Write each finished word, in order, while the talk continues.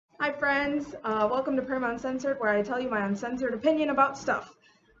Hi friends, welcome to Prema Uncensored, where I tell you my uncensored opinion about stuff.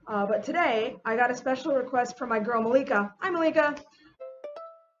 But today, I got a special request from my girl Malika. Hi Malika!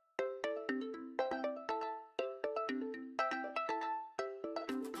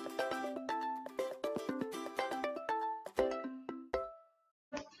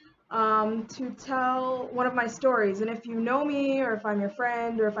 To tell one of my stories. And if you know me, or if I'm your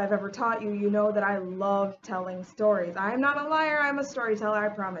friend, or if I've ever taught you, you know that I love telling stories. I am not a liar, I'm a storyteller, I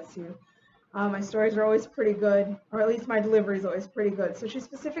promise you. My stories are always pretty good, or at least my delivery is always pretty good. So she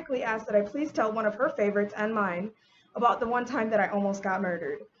specifically asked that I please tell one of her favorites and mine about the one time that I almost got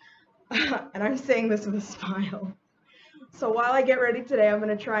murdered. And I'm saying this with a smile. So while I get ready today, I'm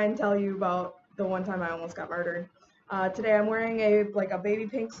going to try and tell you about the one time I almost got murdered. Today I'm wearing a baby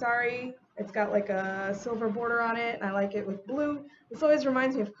pink sari. It's got like a silver border on it, and I like it with blue. This always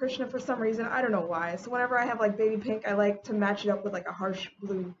reminds me of Krishna for some reason. I don't know why. So whenever I have like baby pink, I like to match it up with like a harsh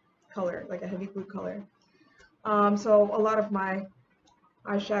blue color, like a heavy blue color. So a lot of my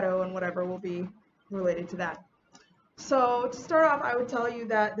eyeshadow and whatever will be related to that. So to start off, I would tell you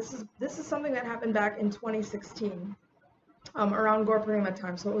that this is something that happened back in 2016, around Prema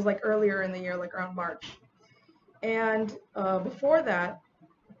time. So it was like earlier in the year, like around March. And before that,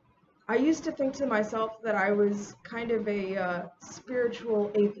 I used to think to myself that I was kind of a spiritual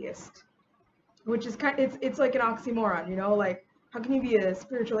atheist, which is it's like an oxymoron, you know, like how can you be a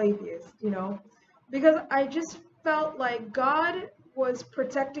spiritual atheist, you know? Because I just felt like God was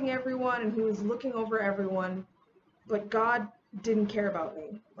protecting everyone and he was looking over everyone, but God didn't care about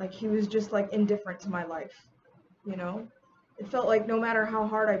me. Like he was just like indifferent to my life, you know? It felt like no matter how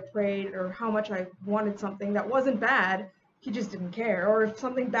hard I prayed or how much I wanted something that wasn't bad, he just didn't care. Or if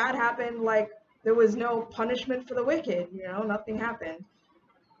something bad happened, like there was no punishment for the wicked, you know, nothing happened.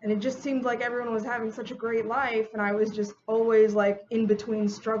 And it just seemed like everyone was having such a great life, and I was just always like in between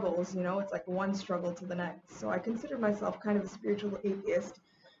struggles, you know, it's like one struggle to the next. So I consider myself kind of a spiritual atheist.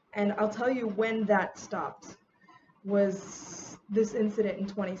 And I'll tell you when that stopped was this incident in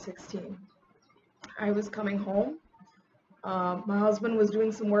 2016. I was coming home. My husband was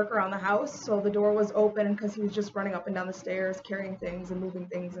doing some work around the house, so the door was open because he was just running up and down the stairs, carrying things and moving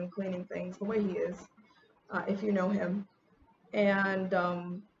things and cleaning things the way he is, if you know him. And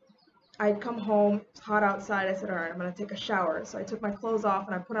I'd come home, it's hot outside. I said, all right, I'm going to take a shower. So I took my clothes off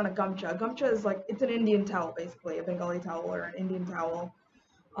and I put on a gamcha. A gamcha is like, it's an Indian towel, basically, a Bengali towel or an Indian towel.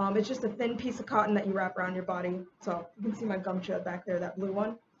 It's just a thin piece of cotton that you wrap around your body. So you can see my gamcha back there, that blue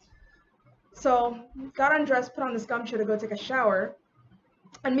one. So got undressed, put on this gamcha to go take a shower.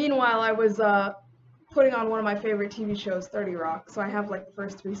 And meanwhile, I was putting on one of my favorite TV shows, 30 Rock. So I have like the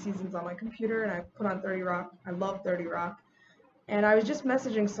first 3 seasons on my computer, and I put on 30 Rock. I love 30 Rock. And I was just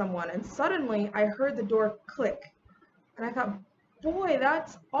messaging someone, and suddenly I heard the door click. And I thought, boy,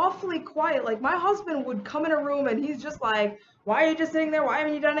 that's awfully quiet. Like, my husband would come in a room, and he's just like, why are you just sitting there? Why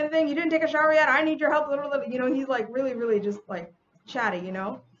haven't you done anything? You didn't take a shower yet? I need your help. You know, he's like really, really just like chatty, you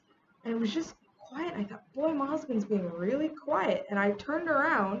know? And it was just quiet. I thought, boy, my husband's being really quiet. And I turned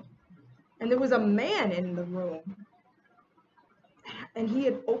around, and there was a man in the room. And he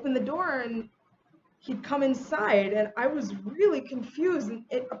had opened the door, and he'd come inside, and I was really confused. And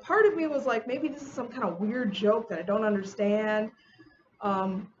a part of me was like, maybe this is some kind of weird joke that I don't understand,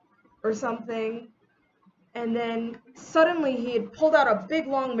 or something. And then suddenly he had pulled out a big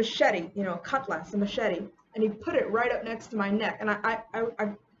long machete, you know, a cutlass, a machete, and he put it right up next to my neck. And I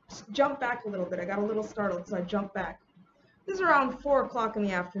jumped back a little bit. I got a little startled, so I jumped back. This is around 4 o'clock in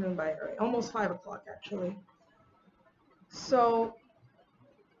the afternoon, almost 5 o'clock actually. So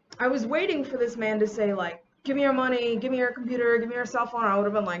I was waiting for this man to say, like, give me your money, give me your computer, give me your cell phone. I would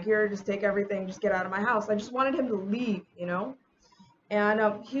have been like, here, just take everything, just get out of my house. I just wanted him to leave, you know? And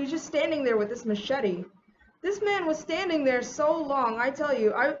he was just standing there with this machete. This man was standing there so long, I tell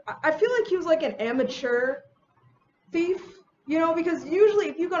you, I feel like he was like an amateur thief, you know, because usually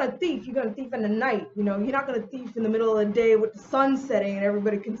if you're gonna thief in the night, you know, you're not gonna thief in the middle of the day with the sun setting and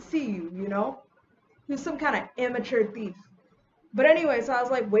everybody can see you, you know? He was some kind of amateur thief. But anyway, so I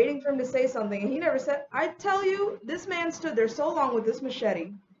was like waiting for him to say something, and he never said. I tell you, this man stood there so long with this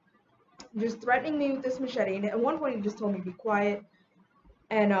machete, just threatening me with this machete. And at one point, he just told me to be quiet.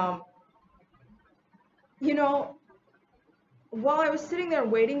 And you know, while I was sitting there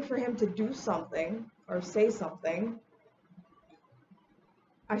waiting for him to do something or say something,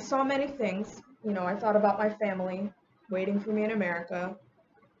 I saw many things. You know, I thought about my family waiting for me in America.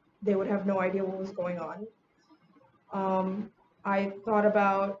 They would have no idea what was going on. I thought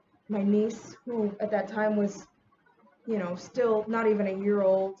about my niece, who at that time was, you know, still not even a year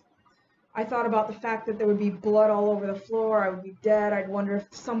old. I thought about the fact that there would be blood all over the floor. I would be dead. I'd wonder if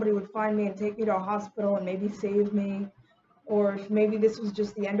somebody would find me and take me to a hospital and maybe save me, or if maybe this was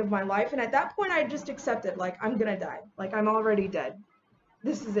just the end of my life. And at that point, I just accepted, like, I'm gonna die. Like, I'm already dead.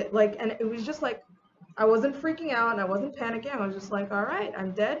 This is it. Like, and it was just like, I wasn't freaking out and I wasn't panicking. I was just like, all right,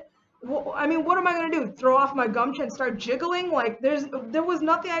 I'm dead. Well, I mean, what am I gonna do? Throw off my gumshoe and start jiggling? Like, there was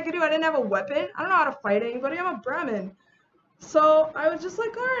nothing I could do. I didn't have a weapon. I don't know how to fight anybody. I'm a Brahmin. So I was just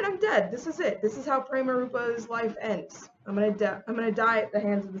like, all right, I'm dead. This is it. This is how Prema Rupa's life ends. I'm gonna die at the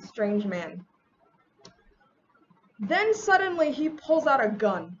hands of this strange man. Then suddenly he pulls out a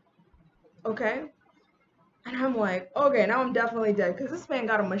gun. Okay? And I'm like, okay, now I'm definitely dead, because this man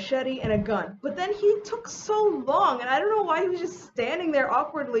got a machete and a gun. But then he took so long, and I don't know why he was just standing there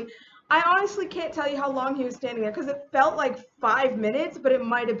awkwardly. I honestly can't tell you how long he was standing there, because it felt like 5 minutes, but it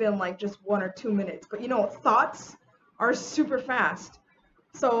might have been like just 1 or 2 minutes. But you know, thoughts are super fast.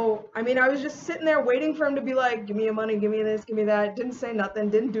 So, I mean, I was just sitting there waiting for him to be like, give me your money, give me this, give me that. Didn't say nothing,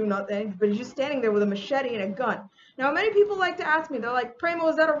 didn't do nothing, but he's just standing there with a machete and a gun. Now, many people like to ask me, they're like, Prema,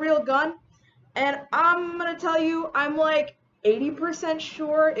 is that a real gun? And I'm going to tell you, I'm like 80%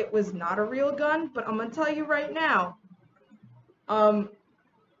 sure it was not a real gun, but I'm going to tell you right now,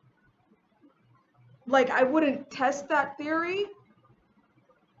 like, I wouldn't test that theory.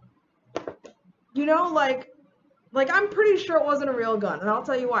 You know, like I'm pretty sure it wasn't a real gun, and I'll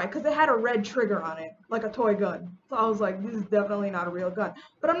tell you why, because it had a red trigger on it, like a toy gun. So I was like, this is definitely not a real gun.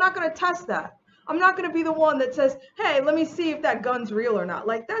 But I'm not going to test that. I'm not going to be the one that says, hey, let me see if that gun's real or not.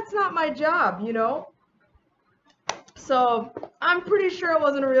 Like, that's not my job, you know? So I'm pretty sure it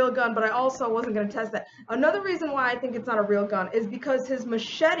wasn't a real gun, but I also wasn't going to test that. Another reason why I think it's not a real gun is because his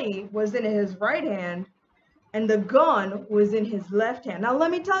machete was in his right hand, and the gun was in his left hand. Now,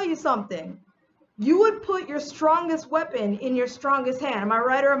 let me tell you something. You would put your strongest weapon in your strongest hand. Am I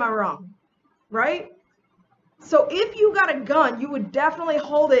right or am I wrong? Right? So if you got a gun, you would definitely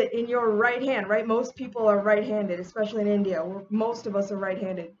hold it in your right hand, right? Most people are right-handed, especially in India, where most of us are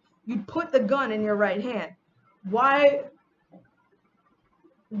right-handed. You'd put the gun in your right hand. Why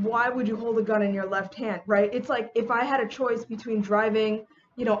would you hold a gun in your left hand, right? It's like if I had a choice between driving,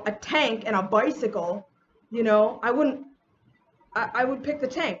 you know, a tank and a bicycle, you know, I would pick the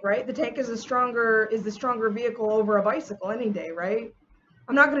tank, right? The tank is the stronger vehicle over a bicycle any day, right?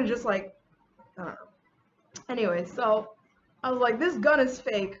 I'm not gonna just like, I don't know. Anyway, so I was like, this gun is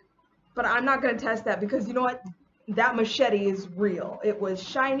fake, but I'm not gonna test that because you know what? That machete is real. It was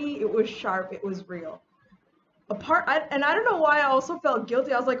shiny, it was sharp, it was real. And I don't know why I also felt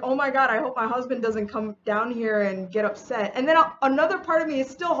guilty. I was like, oh my God, I hope my husband doesn't come down here and get upset. And then another part of me is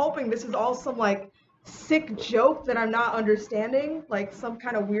still hoping this is all some like sick joke that I'm not understanding, like some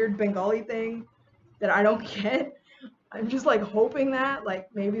kind of weird Bengali thing that I don't get. I'm just like hoping that, like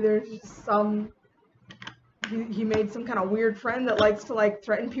maybe there's just he made some kind of weird friend that likes to like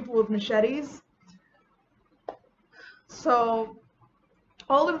threaten people with machetes. So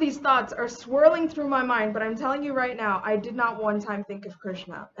all of these thoughts are swirling through my mind, but I'm telling you right now, I did not one time think of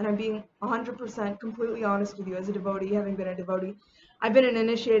Krishna. And I'm being 100% completely honest with you as a devotee, having been a devotee. I've been an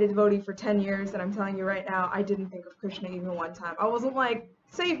initiated devotee for 10 years, and I'm telling you right now, I didn't think of Krishna even one time. I wasn't like,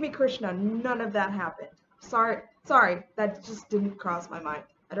 save me, Krishna. None of that happened. Sorry, that just didn't cross my mind.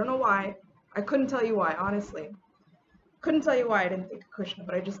 I don't know why. I couldn't tell you why, honestly. Couldn't tell you why I didn't think of Krishna,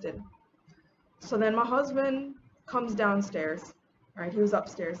 but I just didn't. So then my husband comes downstairs, right? He was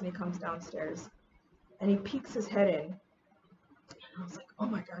upstairs, and he comes downstairs, and he peeks his head in. I was like, oh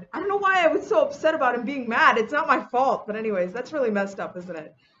my God. I don't know why I was so upset about him being mad. It's not my fault. But anyways, that's really messed up, isn't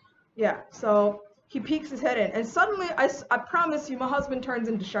it? Yeah, so he peeks his head in. And suddenly, I promise you, my husband turns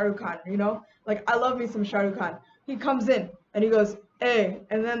into Shah Rukh Khan, you know? Like, I love me some Shah Rukh Khan. He comes in, and he goes, hey.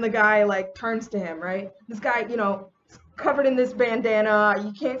 And then the guy, like, turns to him, right? This guy, you know, covered in this bandana.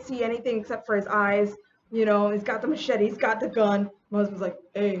 You can't see anything except for his eyes. You know, he's got the machete. He's got the gun. My husband's like,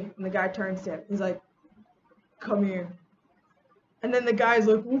 hey. And the guy turns to him. He's like, come here. And then the guy's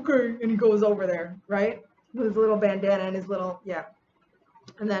like, okay, and he goes over there, right? With his little bandana and his little, yeah.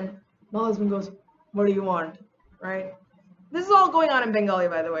 And then my husband goes, what do you want, right? This is all going on in Bengali,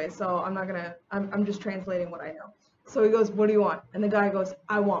 by the way, so I'm just translating what I know. So he goes, what do you want? And the guy goes,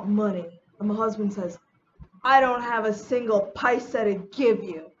 I want money. And my husband says, I don't have a single paisa to give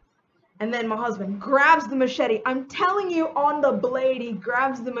you. And then my husband grabs the machete. I'm telling you, on the blade, he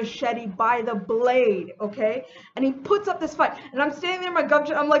grabs the machete by the blade, okay? And he puts up this fight. And I'm standing there in my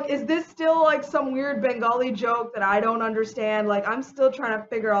gumshoe. I'm like, is this still like some weird Bengali joke that I don't understand? Like, I'm still trying to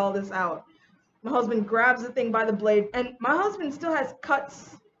figure all this out. My husband grabs the thing by the blade. And my husband still has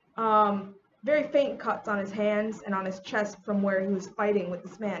cuts very faint cuts on his hands and on his chest from where he was fighting with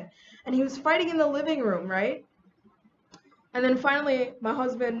this man. And he was fighting in the living room, right? And then finally, my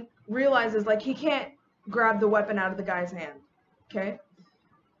husband realizes, like, he can't grab the weapon out of the guy's hand, okay?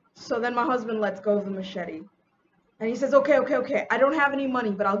 So then my husband lets go of the machete. And he says, okay, I don't have any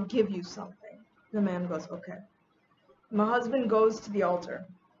money, but I'll give you something. The man goes, okay. My husband goes to the altar,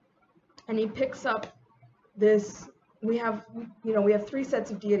 and he picks up this, we have 3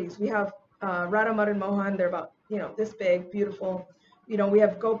 sets of deities. We have Radha, Madan, Mohan, they're about, this big, beautiful. We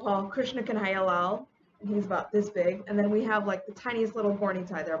have Gopal, Krishna Kanhaiya, and he's about this big. And then we have like the tiniest little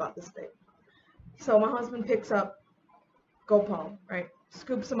Gornitai, they're about this big. So my husband picks up Gopal, right?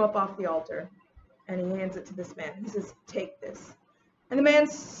 Scoops him up off the altar, and he hands it to this man. He says, take this. And the man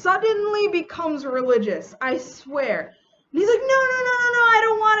suddenly becomes religious, I swear. And he's like, no, I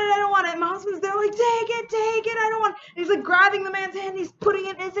don't want it. And my husband's there like, take it, I don't want it. And he's like grabbing the man's hand, he's putting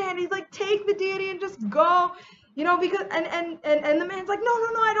it in his hand, he's like, take the deity and just go. Because, and the man's like, no,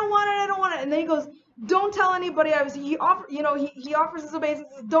 I don't want it. And then he goes, don't tell anybody I was here. He offers his obeisance,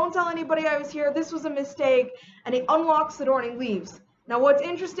 don't tell anybody I was here, this was a mistake. And he unlocks the door and he leaves. Now what's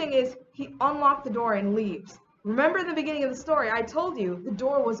interesting is he unlocked the door and leaves. Remember in the beginning of the story, I told you the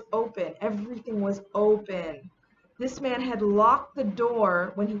door was open. Everything was open. This man had locked the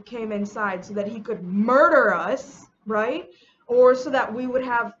door when he came inside so that he could murder us, right? Or so that we would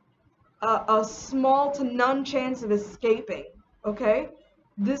have a small to none chance of escaping, okay?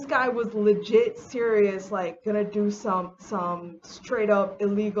 This guy was legit serious, like gonna do some straight up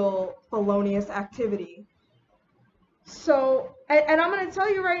illegal felonious activity. So, and I'm gonna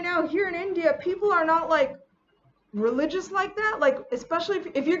tell you right now, here in India, people are not like religious like that. Like, especially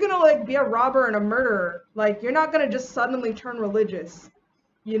if you're gonna like be a robber and a murderer, like you're not gonna just suddenly turn religious.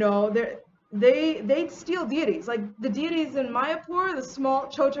 They steal deities. Like the deities in Mayapur, the small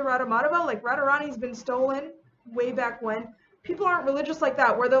Chota Radha Madhava, like Radharani's been stolen way back when. People aren't religious like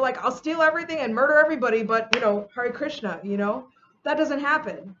that, where they're like, I'll steal everything and murder everybody, but Hare Krishna, that doesn't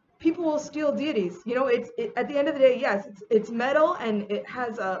happen. People will steal deities. At the end of the day, yes, it's metal and it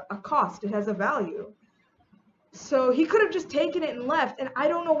has a cost. It has a value. So he could have just taken it and left, and I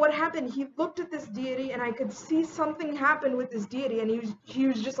don't know what happened. He looked at this deity, and I could see something happen with this deity, and he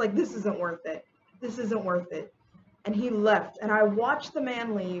was just like, this isn't worth it. This isn't worth it. And he left, and I watched the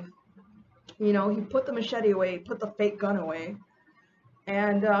man leave. He put the machete away, put the fake gun away,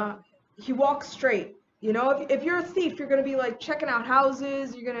 and he walked straight. If you're a thief, you're going to be like checking out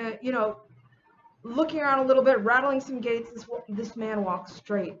houses, you're going to, looking around a little bit, rattling some gates. This man walked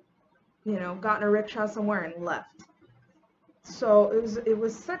straight. Got in a rickshaw somewhere and left. So it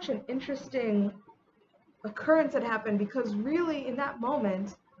was such an interesting occurrence that happened, because really in that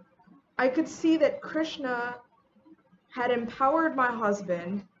moment, I could see that Krishna had empowered my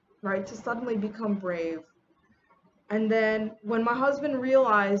husband, right, to suddenly become brave. And then when my husband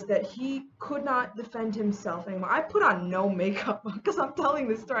realized that he could not defend himself anymore, I put on no makeup because I'm telling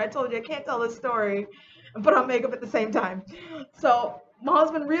this story. I told you I can't tell this story and put on makeup at the same time. So my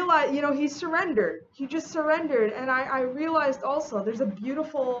husband realized, he surrendered. He just surrendered. And I realized also there's a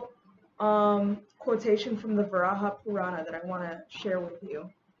beautiful quotation from the Varaha Purana that I want to share with you.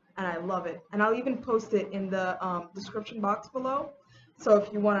 And I love it. And I'll even post it in the description box below. So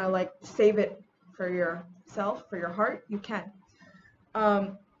if you want to like save it for yourself, for your heart, you can.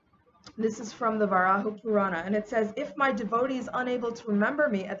 This is from the Varaha Purana. And it says, if my devotee is unable to remember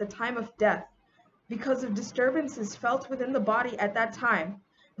me at the time of death, because of disturbances felt within the body at that time,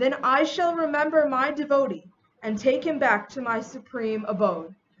 then I shall remember my devotee and take him back to my supreme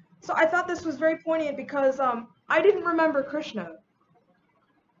abode. So I thought this was very poignant because I didn't remember Krishna.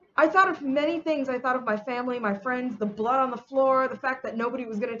 I thought of many things. I thought of my family, my friends, the blood on the floor, the fact that nobody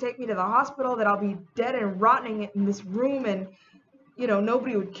was going to take me to the hospital, that I'll be dead and rotting in this room and,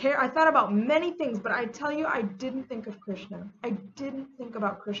 nobody would care. I thought about many things, but I tell you, I didn't think of Krishna. I didn't think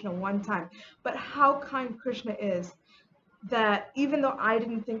about Krishna one time. But how kind Krishna is that even though I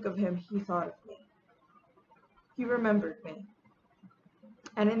didn't think of him, he thought of me. He remembered me.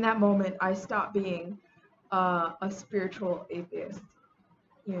 And in that moment, I stopped being a spiritual atheist.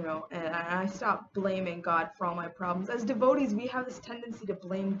 And I stopped blaming God for all my problems. As devotees, we have this tendency to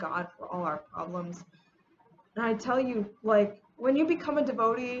blame God for all our problems. And I tell you, like, when you become a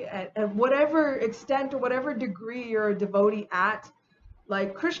devotee at whatever extent or whatever degree you're a devotee at,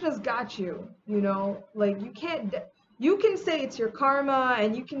 like, Krishna's got you, like, you can say it's your karma,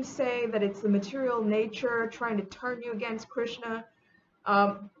 and you can say that it's the material nature trying to turn you against Krishna.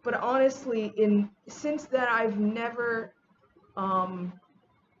 But honestly, since then, I've never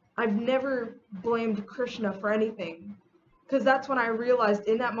blamed Krishna for anything, because that's when I realized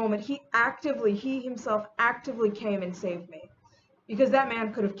in that moment he himself actively came and saved me, because that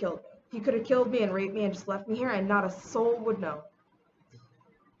man could have killed me. He could have killed me and raped me and just left me here, and not a soul would know.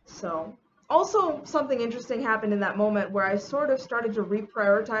 So, also something interesting happened in that moment where I sort of started to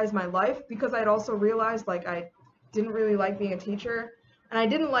reprioritize my life, because I'd also realized like I didn't really like being a teacher, and I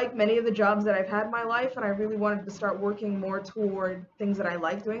didn't like many of the jobs that I've had in my life, and I really wanted to start working more toward things that I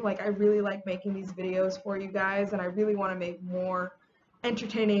like doing. Like I really like making these videos for you guys, and I really want to make more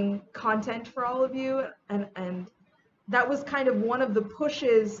entertaining content for all of you, and that was kind of one of the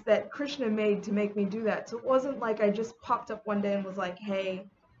pushes that Krishna made to make me do that. So it wasn't like I just popped up one day and was like, hey,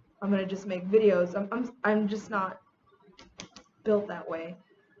 I'm gonna just make videos. I'm just not built that way.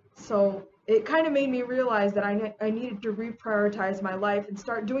 So it kind of made me realize that I needed to reprioritize my life and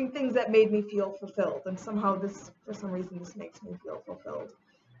start doing things that made me feel fulfilled. And somehow this, for some reason, this makes me feel fulfilled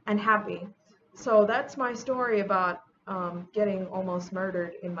and happy. So that's my story about getting almost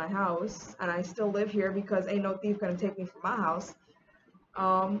murdered in my house, and I still live here because ain't no thief gonna take me from my house.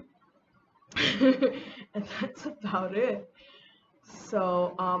 And that's about it.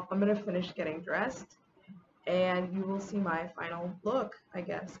 So I'm gonna finish getting dressed, and you will see my final look, I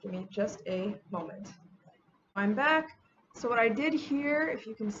guess. Give me just a moment. I'm back. So what I did here, if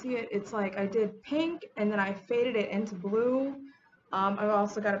you can see it, it's like I did pink and then I faded it into blue. I've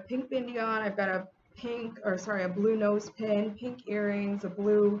also got a pink bindi on. I've got a blue nose pin, pink earrings, a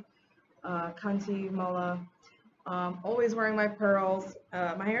blue kanti mala. Always wearing my pearls.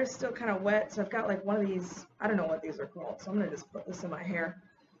 My hair is still kind of wet, so I've got like one of these, I don't know what these are called, so I'm gonna just put this in my hair.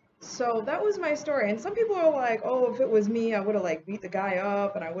 So that was my story, and some people are like, oh, if it was me, I would have like beat the guy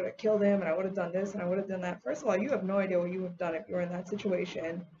up, and I would have killed him, and I would have done this, and I would have done that. First of all, you have no idea what you would have done if you were in that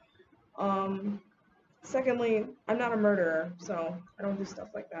situation. Secondly, I'm not a murderer, so I don't do stuff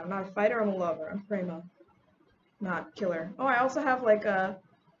like that. I'm not a fighter, I'm a lover. I'm Prema, not killer. Oh, I also have like a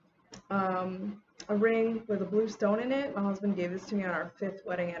ring with a blue stone in it. My husband gave this to me on our 5th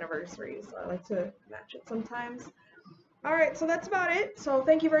wedding anniversary, so I like to match it sometimes. Alright, so that's about it. So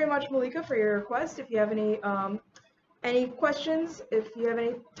thank you very much, Malika, for your request. If you have any questions, if you have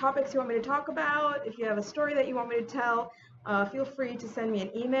any topics you want me to talk about, if you have a story that you want me to tell, feel free to send me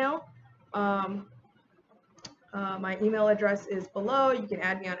an email. My email address is below. You can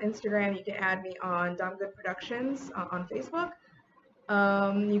add me on Instagram. You can add me on Dham Productions on Facebook.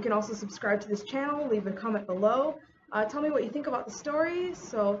 You can also subscribe to this channel, leave a comment below. Tell me what you think about the story.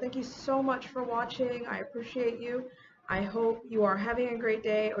 So thank you so much for watching. I appreciate you. I hope you are having a great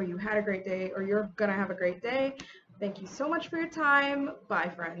day, or you had a great day, or you're gonna have a great day. Thank you so much for your time. Bye,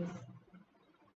 friends.